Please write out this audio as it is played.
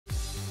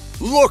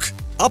Look!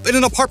 Up in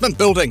an apartment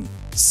building!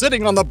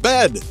 Sitting on the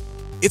bed!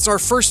 It's our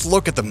first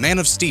look at the Man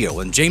of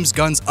Steel in James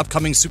Gunn's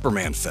upcoming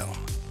Superman film.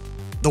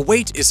 The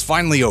wait is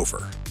finally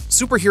over.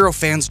 Superhero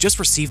fans just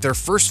received their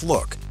first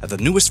look at the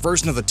newest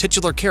version of the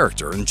titular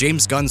character in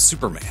James Gunn's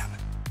Superman.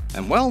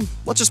 And well,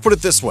 let's just put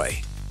it this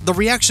way. The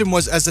reaction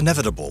was as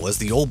inevitable as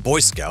the old Boy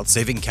Scout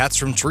saving cats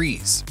from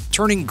trees,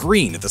 turning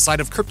green at the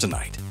sight of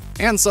kryptonite,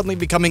 and suddenly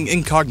becoming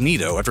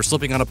incognito after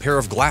slipping on a pair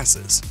of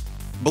glasses.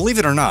 Believe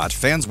it or not,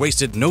 fans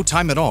wasted no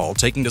time at all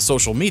taking to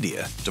social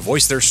media to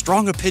voice their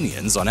strong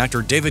opinions on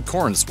actor David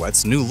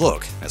Corenswet's new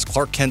look as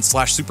Clark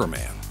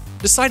Kent/Superman.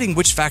 Deciding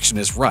which faction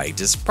is right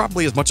is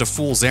probably as much a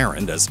fool's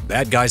errand as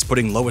bad guys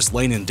putting Lois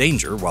Lane in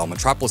danger while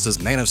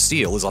Metropolis's Man of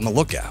Steel is on the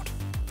lookout.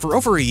 For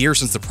over a year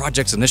since the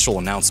project's initial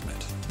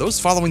announcement, those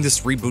following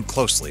this reboot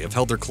closely have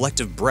held their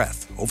collective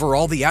breath over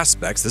all the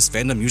aspects this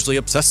fandom usually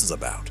obsesses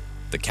about: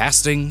 the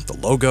casting, the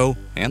logo,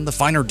 and the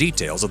finer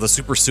details of the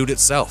supersuit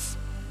itself.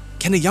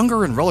 Can a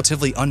younger and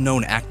relatively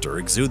unknown actor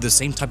exude the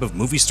same type of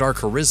movie star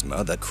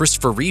charisma that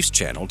Christopher Reeves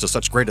channeled to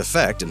such great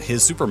effect in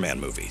his Superman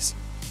movies?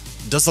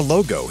 Does the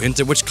logo hint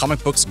at which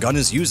comic books Gunn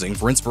is using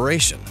for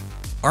inspiration?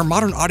 Are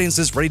modern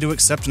audiences ready to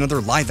accept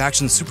another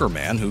live-action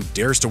Superman who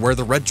dares to wear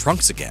the red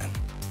trunks again?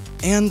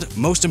 And,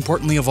 most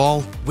importantly of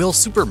all, will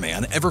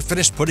Superman ever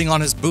finish putting on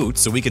his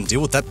boots so we can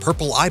deal with that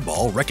purple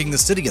eyeball wrecking the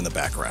city in the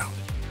background?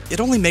 It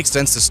only makes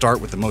sense to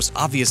start with the most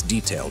obvious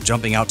detail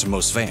jumping out to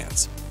most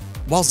fans.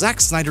 While Zack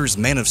Snyder's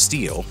Man of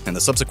Steel and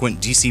the subsequent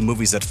DC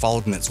movies that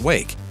followed in its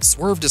wake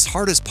swerved as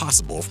hard as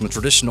possible from the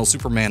traditional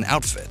Superman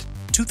outfit,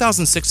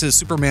 2006's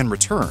Superman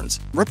Returns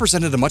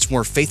represented a much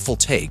more faithful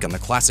take on the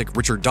classic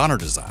Richard Donner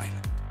design.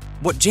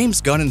 What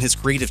James Gunn and his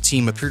creative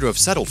team appear to have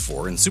settled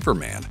for in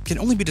Superman can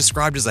only be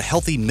described as a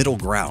healthy middle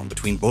ground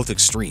between both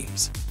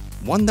extremes,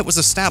 one that was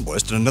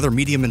established in another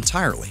medium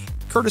entirely,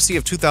 courtesy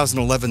of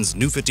 2011's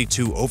New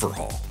 52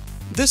 overhaul.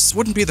 This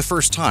wouldn't be the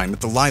first time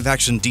that the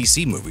live-action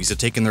DC movies had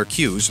taken their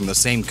cues from the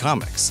same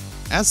comics,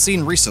 as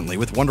seen recently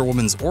with Wonder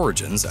Woman's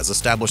origins as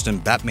established in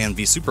Batman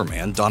v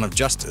Superman: Dawn of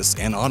Justice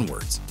and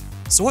onwards.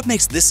 So what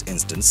makes this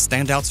instance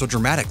stand out so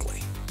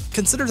dramatically?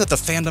 Consider that the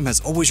fandom has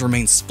always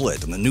remained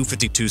split on the New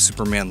 52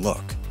 Superman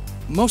look,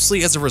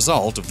 mostly as a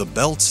result of the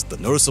belt, the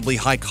noticeably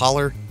high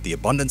collar, the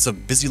abundance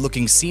of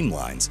busy-looking seam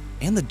lines,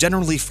 and the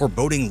generally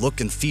foreboding look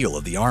and feel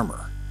of the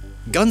armor.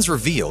 Gunn's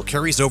reveal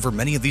carries over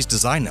many of these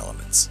design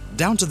elements,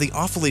 down to the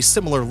awfully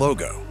similar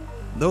logo,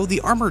 though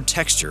the armored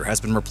texture has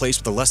been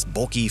replaced with a less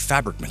bulky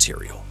fabric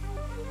material.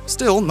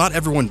 Still, not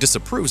everyone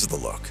disapproves of the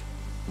look.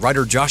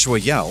 Writer Joshua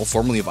Yell,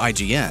 formerly of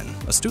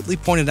IGN, astutely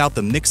pointed out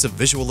the mix of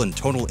visual and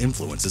tonal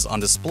influences on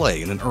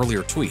display in an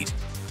earlier tweet.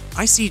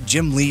 "I see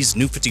Jim Lee's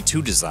New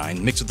 52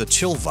 design mixed with the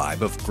chill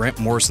vibe of Grant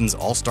Morrison's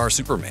All-Star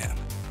Superman."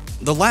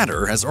 The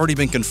latter has already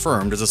been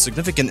confirmed as a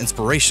significant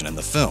inspiration in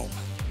the film,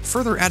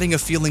 further adding a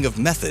feeling of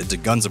method to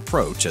Gunn's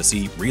approach as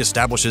he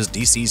reestablishes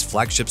DC's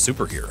flagship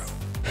superhero.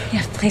 You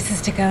have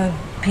places to go,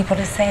 people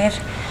to save.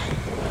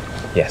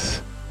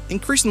 Yes.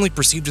 Increasingly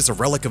perceived as a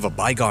relic of a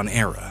bygone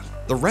era,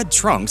 the red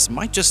trunks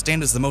might just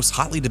stand as the most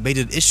hotly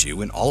debated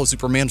issue in all of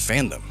Superman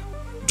fandom.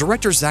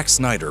 Director Zack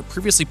Snyder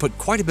previously put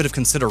quite a bit of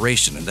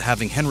consideration into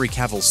having Henry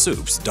Cavill's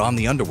suits don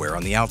the underwear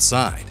on the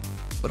outside,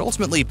 but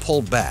ultimately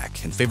pulled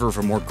back in favor of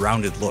a more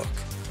grounded look.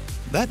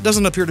 That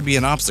doesn't appear to be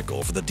an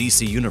obstacle for the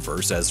DC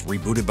universe as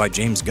rebooted by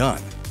James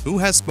Gunn, who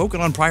has spoken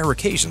on prior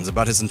occasions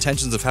about his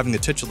intentions of having the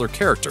titular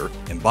character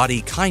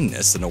embody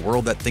kindness in a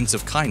world that thinks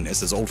of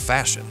kindness as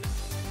old-fashioned.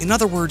 In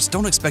other words,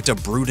 don't expect a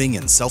brooding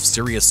and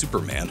self-serious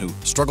Superman who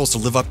struggles to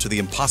live up to the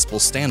impossible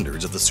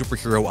standards of the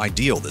superhero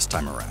ideal this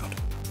time around.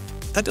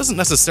 That doesn't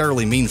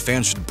necessarily mean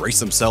fans should brace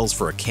themselves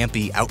for a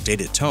campy,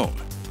 outdated tone.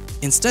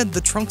 Instead,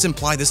 the trunks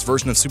imply this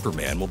version of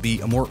Superman will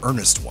be a more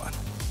earnest one.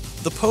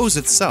 The pose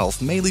itself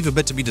may leave a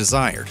bit to be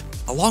desired,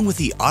 along with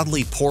the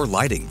oddly poor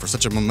lighting for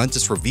such a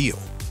momentous reveal.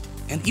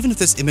 And even if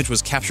this image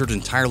was captured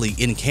entirely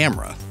in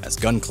camera, as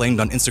Gunn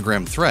claimed on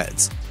Instagram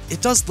Threads,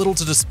 it does little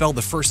to dispel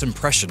the first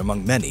impression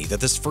among many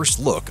that this first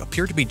look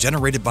appeared to be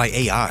generated by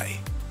AI.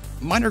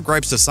 Minor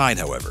gripes aside,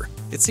 however,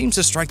 it seems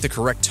to strike the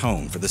correct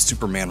tone for this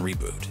Superman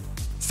reboot.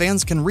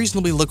 Fans can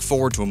reasonably look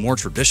forward to a more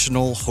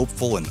traditional,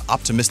 hopeful, and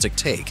optimistic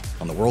take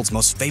on the world's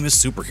most famous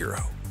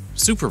superhero.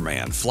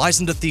 Superman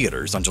flies into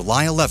theaters on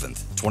July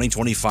 11th,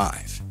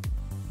 2025.